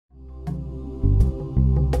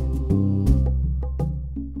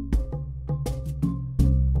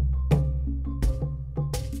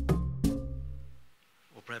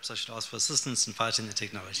perhaps I should ask for assistance in fighting the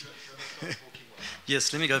technology.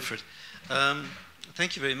 Yes, let me go for it.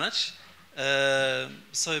 Thank you very much.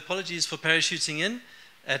 So apologies for parachuting in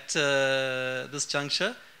at this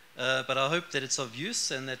juncture, but I hope that it's of use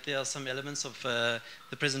and that there are some elements of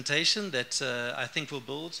the presentation that I think will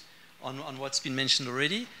build on what's been mentioned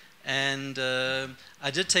already. And I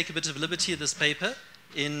did take a bit of liberty of this paper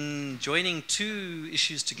in joining two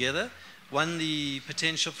issues together. One, the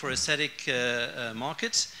potential for a SADC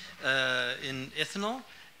market in ethanol,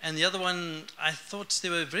 and the other one, I thought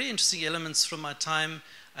there were very interesting elements from my time.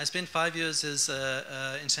 I spent 5 years as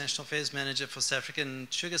International Affairs Manager for South African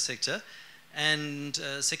sugar sector and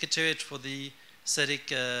Secretariat for the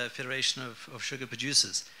SADC Federation of Sugar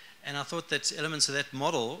Producers. And I thought that elements of that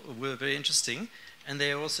model were very interesting, and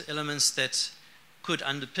there are also elements that could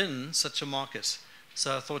underpin such a market.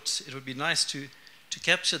 So I thought it would be nice to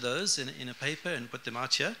capture those in a paper and put them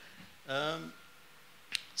out here.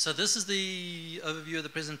 So this is the overview of the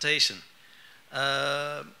presentation.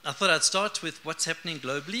 I thought I'd start with what's happening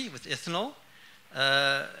globally with ethanol.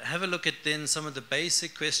 Have a look at then some of the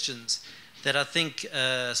basic questions that I think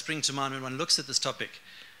spring to mind when one looks at this topic.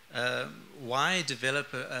 Why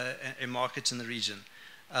develop a market in the region?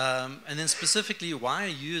 And then specifically, why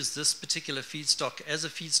use this particular feedstock as a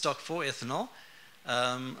feedstock for ethanol?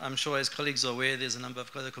 I'm sure as colleagues are aware, there's a number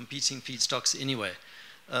of other competing feedstocks anyway.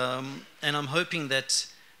 And I'm hoping that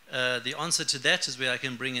the answer to that is where I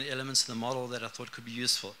can bring in elements of the model that I thought could be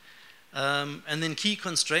useful. And then key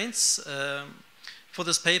constraints. For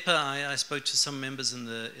this paper, I spoke to some members in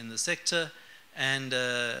the sector, and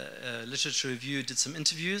literature review did some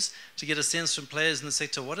interviews to get a sense from players in the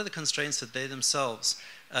sector, what are the constraints that they themselves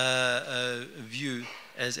view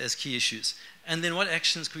as key issues? And then what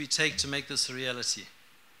actions could we take to make this a reality?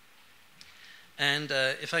 And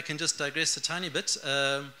if I can just digress a tiny bit,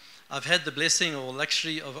 I've had the blessing or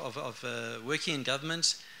luxury of working in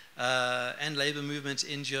government and labor movement,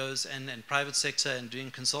 NGOs and private sector and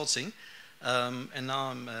doing consulting. And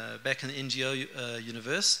now I'm back in the NGO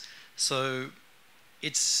universe. So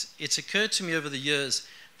it's occurred to me over the years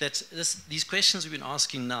that these questions we've been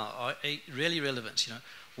asking now are really relevant. You know,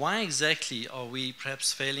 why exactly are we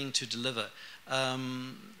perhaps failing to deliver?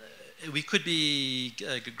 We could be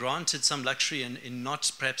granted some luxury in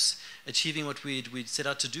not perhaps achieving what we'd set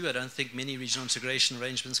out to do. I don't think many regional integration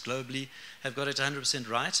arrangements globally have got it 100%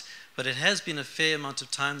 right, but it has been a fair amount of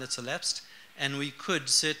time that's elapsed, and we could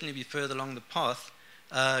certainly be further along the path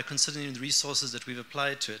considering the resources that we've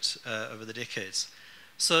applied to it over the decades.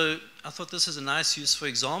 So I thought this is a nice, useful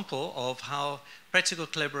example of how practical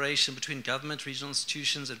collaboration between government, regional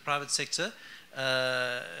institutions, and private sector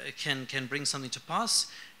can bring something to pass,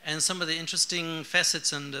 and some of the interesting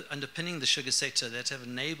facets underpinning the sugar sector that have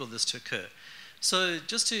enabled this to occur. So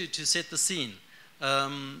just to set the scene,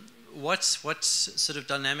 what sort of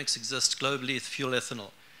dynamics exist globally with fuel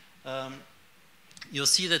ethanol? You'll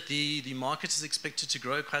see that the market is expected to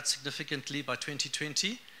grow quite significantly by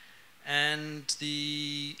 2020, and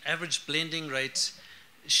the average blending rate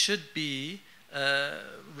should be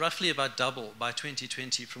roughly about double by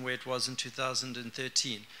 2020 from where it was in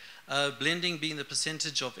 2013. Blending being the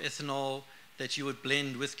percentage of ethanol that you would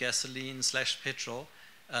blend with gasoline / petrol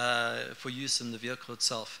for use in the vehicle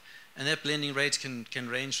itself. And that blending rate can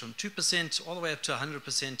range from 2% all the way up to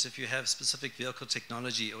 100% if you have specific vehicle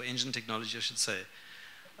technology, or engine technology, I should say.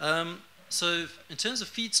 So in terms of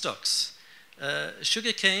feedstocks,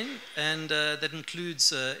 sugarcane, and that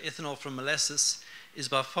includes ethanol from molasses, is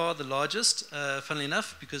by far the largest, funnily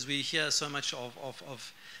enough, because we hear so much of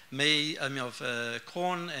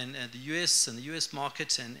corn and the US and the US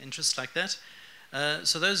market and interests like that.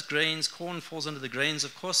 So those grains, corn falls under the grains,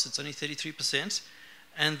 of course, it's only 33%.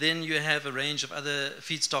 And then you have a range of other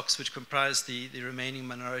feedstocks which comprise the remaining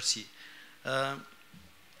minority.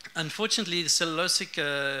 Unfortunately, the cellulosic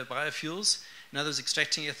biofuels, in other words,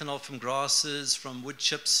 extracting ethanol from grasses, from wood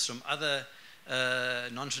chips, from other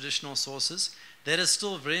non-traditional sources, that is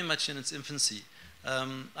still very much in its infancy.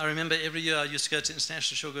 I remember every year I used to go to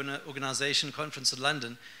International Sugar Organization conference in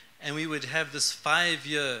London, and we would have this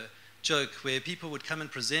 5-year joke where people would come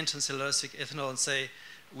and present on cellulosic ethanol and say,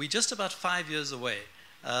 we're just about 5 years away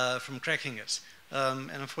from cracking it. And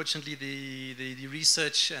unfortunately, the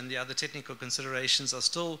research and the other technical considerations are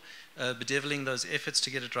still bedeviling those efforts to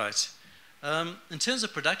get it right. In terms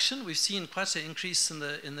of production, we've seen quite an increase in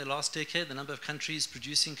the last decade, the number of countries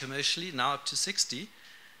producing commercially, now up to 60.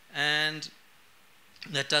 And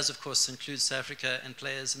that does, of course, include South Africa and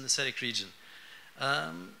players in the SADC region.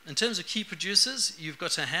 In terms of key producers, you've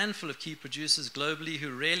got a handful of key producers globally who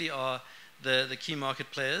really are the key market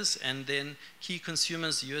players, and then key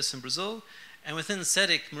consumers, the US and Brazil. And within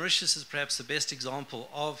SADC, Mauritius is perhaps the best example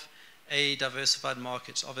of a diversified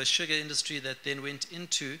market, of a sugar industry that then went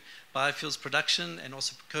into biofuels production and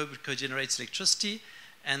also co-generates electricity.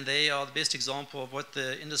 And they are the best example of what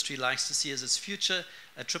the industry likes to see as its future,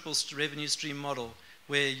 a triple revenue stream model,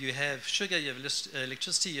 where you have sugar, you have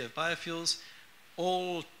electricity, you have biofuels,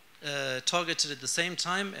 all targeted at the same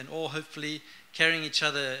time and all hopefully carrying each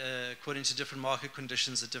other according to different market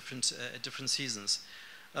conditions at different seasons.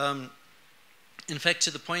 In fact,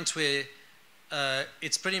 to the point where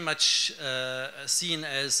it's pretty much seen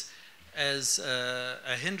as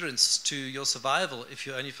a hindrance to your survival if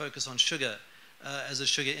you only focus on sugar as a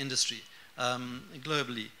sugar industry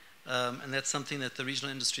globally. And that's something that the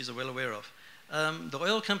regional industries are well aware of. The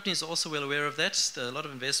oil companies are also well aware of that. There's a lot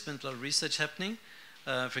of investment, a lot of research happening.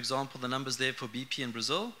 For example, the numbers there for BP in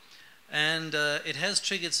Brazil. And it has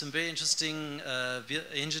triggered some very interesting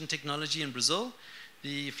engine technology in Brazil.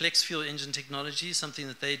 The flex fuel engine technology, something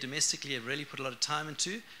that they domestically have really put a lot of time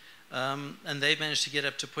into. And they've managed to get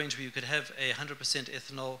up to a point where you could have 100%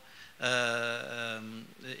 ethanol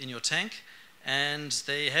in your tank. And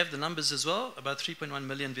they have the numbers as well, about 3.1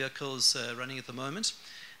 million vehicles running at the moment.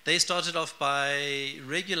 They started off by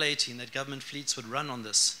regulating that government fleets would run on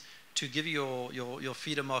this to give you your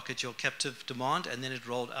feeder market, your captive demand, and then it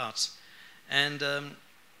rolled out. And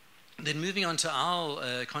then moving on to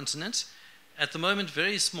our continent, at the moment,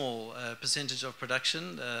 very small percentage of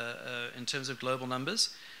production in terms of global numbers.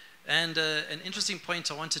 And an interesting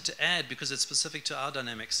point I wanted to add, because it's specific to our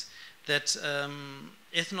dynamics, that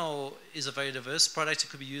ethanol is a very diverse product. It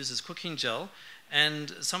could be used as cooking gel.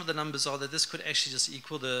 And some of the numbers are that this could actually just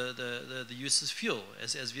equal the use as fuel,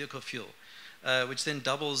 as vehicle fuel, which then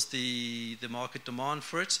doubles the market demand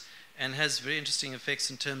for it and has very interesting effects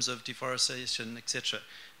in terms of deforestation, etc.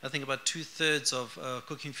 I think about 2/3 of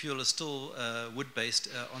cooking fuel is still wood-based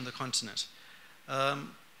on the continent.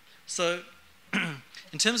 So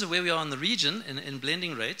in terms of where we are in the region, in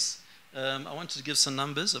blending rates, I wanted to give some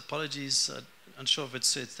numbers. Apologies, I'm unsure if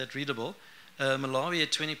it's that readable. Malawi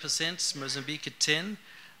at 20%, Mozambique at 10%.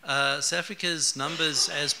 South Africa's numbers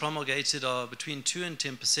as promulgated are between 2 and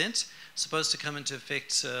 10%, supposed to come into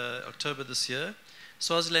effect October this year.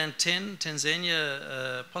 Swaziland 10%,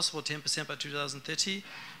 Tanzania possible 10% by 2030,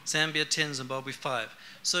 Zambia 10%, Zimbabwe 5%.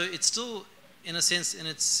 So it's still, in a sense, in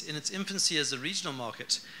its infancy as a regional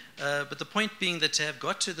market. But the point being that to have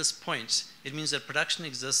got to this point, it means that production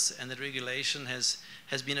exists and that regulation has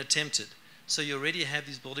been attempted. So you already have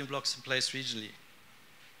these building blocks in place regionally.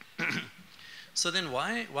 So then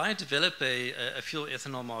why develop a fuel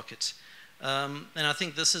ethanol market? And I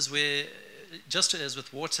think this is where, just as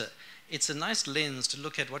with water, it's a nice lens to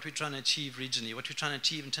look at what we're trying to achieve regionally, what we're trying to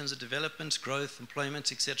achieve in terms of development, growth,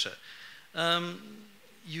 employment, etc.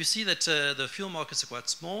 You see that the fuel markets are quite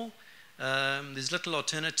small. There's little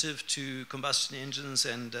alternative to combustion engines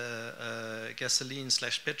and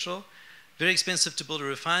gasoline/petrol. Very expensive to build a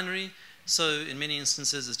refinery. So in many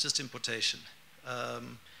instances, it's just importation.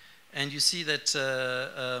 And you see that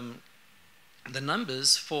the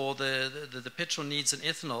numbers for the petrol needs in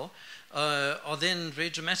ethanol are then very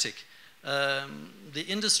dramatic. The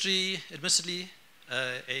industry, admittedly,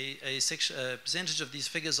 a percentage of these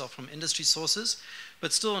figures are from industry sources,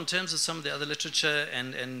 but still in terms of some of the other literature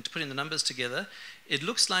and putting the numbers together, it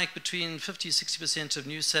looks like between 50–60% of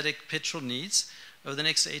new SADC petrol needs over the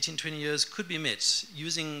next 18–20 years could be met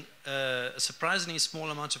using a surprisingly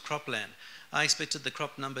small amount of cropland. I expected the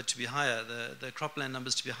crop number to be higher, the cropland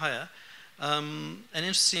numbers to be higher. And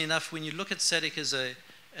interestingly enough, when you look at SADC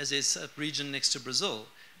as a sub-region next to Brazil,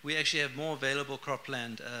 we actually have more available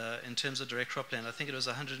cropland in terms of direct cropland. I think it was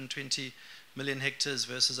 120 million hectares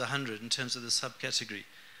versus 100 in terms of the subcategory.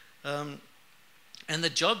 And the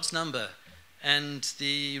jobs number and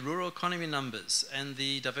the rural economy numbers and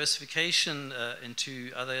the diversification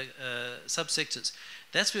into other subsectors,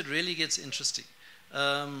 that's where it really gets interesting.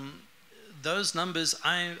 Those numbers,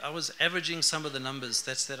 I was averaging some of the numbers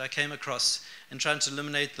that I came across and trying to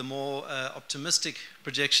eliminate the more optimistic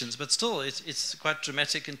projections, but still it's quite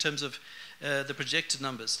dramatic in terms of the projected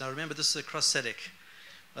numbers. Now remember, this is across SADC.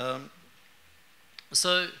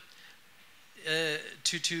 So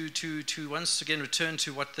to once again return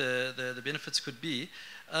to what the benefits could be,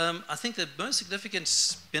 I think the most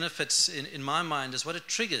significant benefits in my mind is what it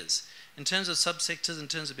triggers in terms of subsectors, in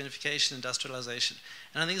terms of beneficiation, industrialization.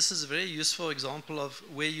 And I think this is a very useful example of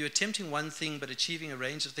where you're attempting one thing but achieving a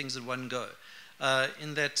range of things in one go.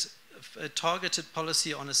 In that a targeted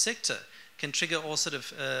policy on a sector can trigger all sort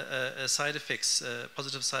of side effects,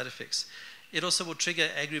 positive side effects. It also will trigger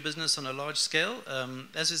agribusiness on a large scale.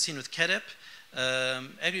 As we've seen with CADAP,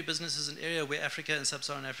 Agribusiness is an area where Africa and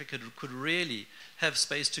sub-Saharan Africa could really have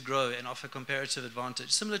space to grow and offer comparative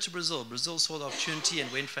advantage. Similar to Brazil. Brazil saw the opportunity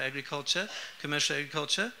and went for agriculture, commercial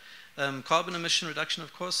agriculture. Carbon emission reduction,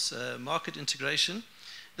 of course, market integration.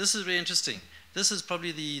 This is very interesting. This is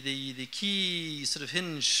probably the key sort of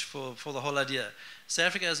hinge for the whole idea. South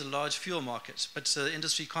Africa has a large fuel market, but the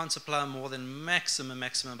industry can't supply more than maximum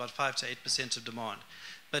about 5 to 8% of demand.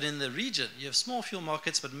 But in the region, you have small fuel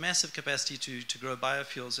markets, but massive capacity to grow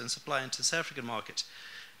biofuels and supply into the South African market.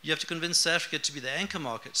 You have to convince South Africa to be the anchor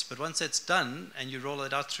market, but once that's done and you roll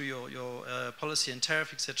it out through your policy and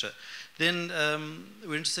tariff, etc., then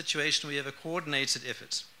we're in a situation where you have a coordinated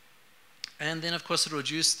effort. And then, of course, it will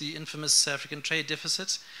reduce the infamous South African trade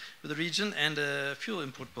deficit with the region and a fuel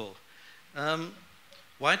import bill.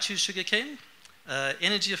 Why choose sugarcane?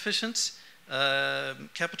 Energy efficient,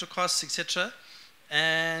 capital costs, etc.,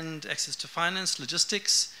 and access to finance,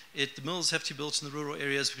 logistics. The mills have to be built in the rural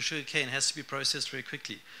areas because sugarcane has to be processed very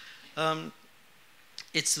quickly.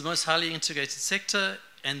 It's the most highly integrated sector,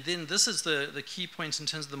 and then this is the key point in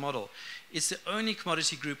terms of the model. It's the only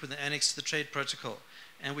commodity group with an annex to the trade protocol,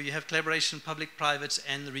 and where you have collaboration public, private,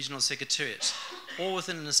 and the regional secretariat, all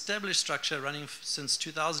within an established structure running since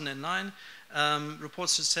 2009,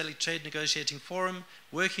 reports to the SADC Trade Negotiating Forum,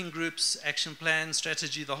 working groups, action plans,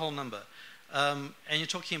 strategy, the whole number. And you're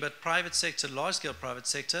talking about private sector, large-scale private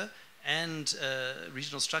sector, and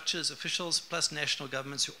regional structures, officials, plus national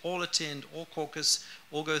governments who all attend, all caucus,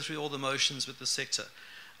 all go through all the motions with the sector.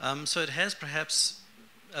 So it has perhaps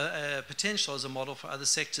a potential as a model for other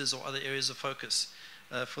sectors or other areas of focus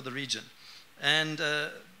for the region. And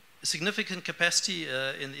significant capacity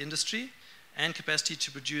in the industry and capacity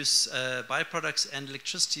to produce byproducts and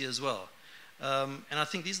electricity as well. And I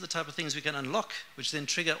think these are the type of things we can unlock, which then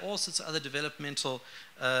trigger all sorts of other developmental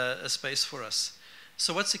space for us.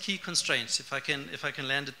 So what's the key constraints, if I can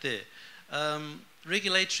land it there?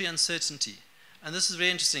 Regulatory uncertainty. And this is very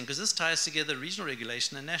interesting because this ties together regional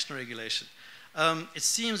regulation and national regulation. It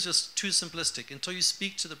seems just too simplistic until you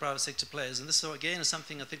speak to the private sector players. And this, again, is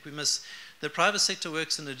something I think we miss. The private sector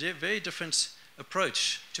works in a very different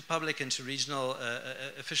approach to public and to regional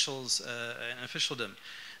officials and officialdom.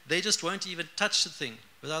 They just won't even touch the thing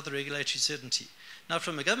without the regulatory certainty. Now,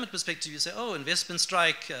 from a government perspective, you say, oh, investment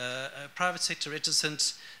strike, private sector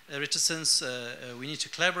reticence, we need to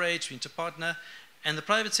collaborate, we need to partner. And the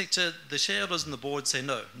private sector, the shareholders and the board say,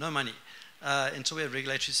 no money until we have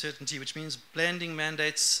regulatory certainty, which means blending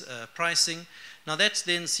mandates, pricing. Now, that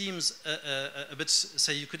then seems a bit,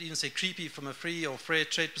 say, you could even say creepy from a free or fair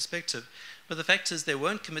trade perspective. But the fact is they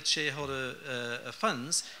won't commit shareholder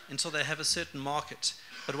funds until they have a certain market.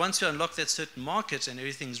 But once you unlock that certain market and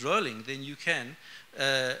everything's rolling, then you can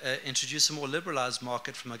introduce a more liberalized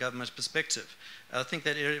market from a government perspective. I think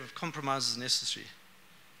that area of compromise is necessary.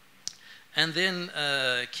 And then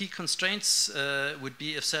key constraints would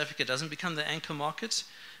be if South Africa doesn't become the anchor market.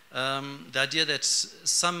 The idea that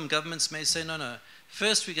some governments may say, no,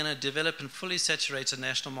 first we're going to develop and fully saturate a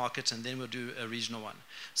national market and then we'll do a regional one.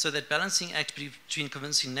 So that balancing act between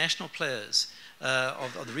convincing national players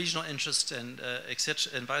of the regional interest and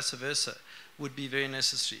etc. and vice versa would be very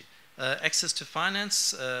necessary. Access to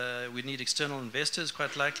finance, we need external investors,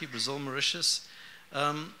 quite likely, Brazil, Mauritius.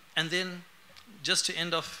 And then just to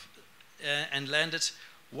end off and land it,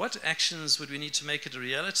 what actions would we need to make it a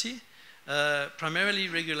reality? Primarily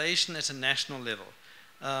regulation at a national level.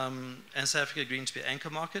 And South Africa agreeing to be anchor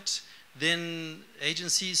market. Then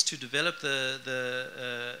agencies to develop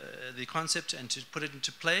the concept and to put it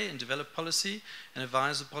into play and develop policy and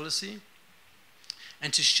advise the policy.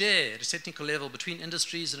 And to share at a technical level between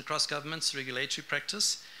industries and across governments regulatory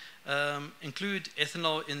practice. Include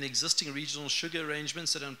ethanol in the existing regional sugar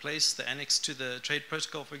arrangements that are in place, the annex to the trade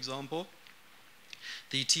protocol, for example.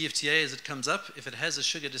 The TFTA, as it comes up, if it has a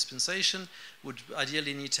sugar dispensation, would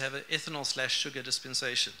ideally need to have an ethanol/sugar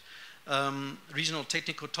dispensation. Regional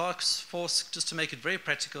technical task force, just to make it very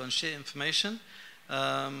practical and share information.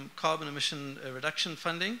 Carbon emission reduction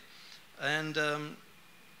funding. And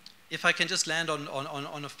if I can just land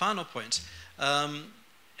on a final point,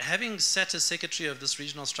 having sat as secretary of this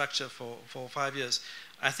regional structure for 5 years,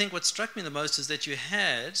 I think what struck me the most is that you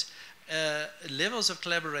had levels of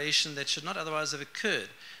collaboration that should not otherwise have occurred.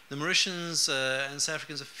 The Mauritians and South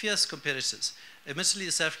Africans are fierce competitors. Admittedly,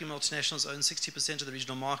 the South African multinationals own 60% of the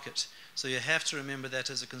regional market, so you have to remember that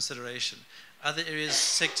as a consideration. Other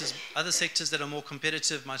areas, other sectors that are more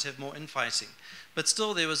competitive might have more infighting. But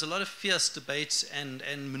still, there was a lot of fierce debate and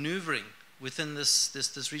maneuvering within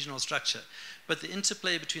this regional structure. But the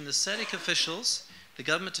interplay between the SADC officials, the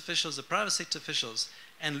government officials, the private sector officials,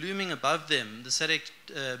 and looming above them, the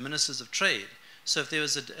SADC ministers of trade, So if there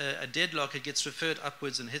was a deadlock, it gets referred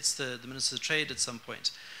upwards and hits the Minister of Trade at some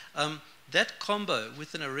point. That combo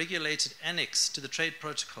within a regulated annex to the trade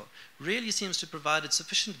protocol really seems to provide a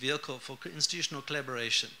sufficient vehicle for institutional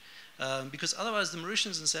collaboration. Because otherwise the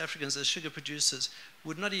Mauritians and South Africans as sugar producers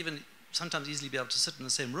would not even sometimes easily be able to sit in the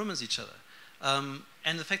same room as each other.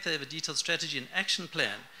 And the fact that they have a detailed strategy and action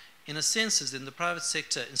plan, in a sense, is in the private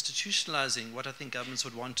sector institutionalizing what I think governments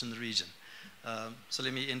would want in the region. So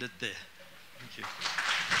let me end it there. Thank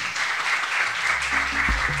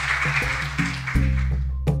you.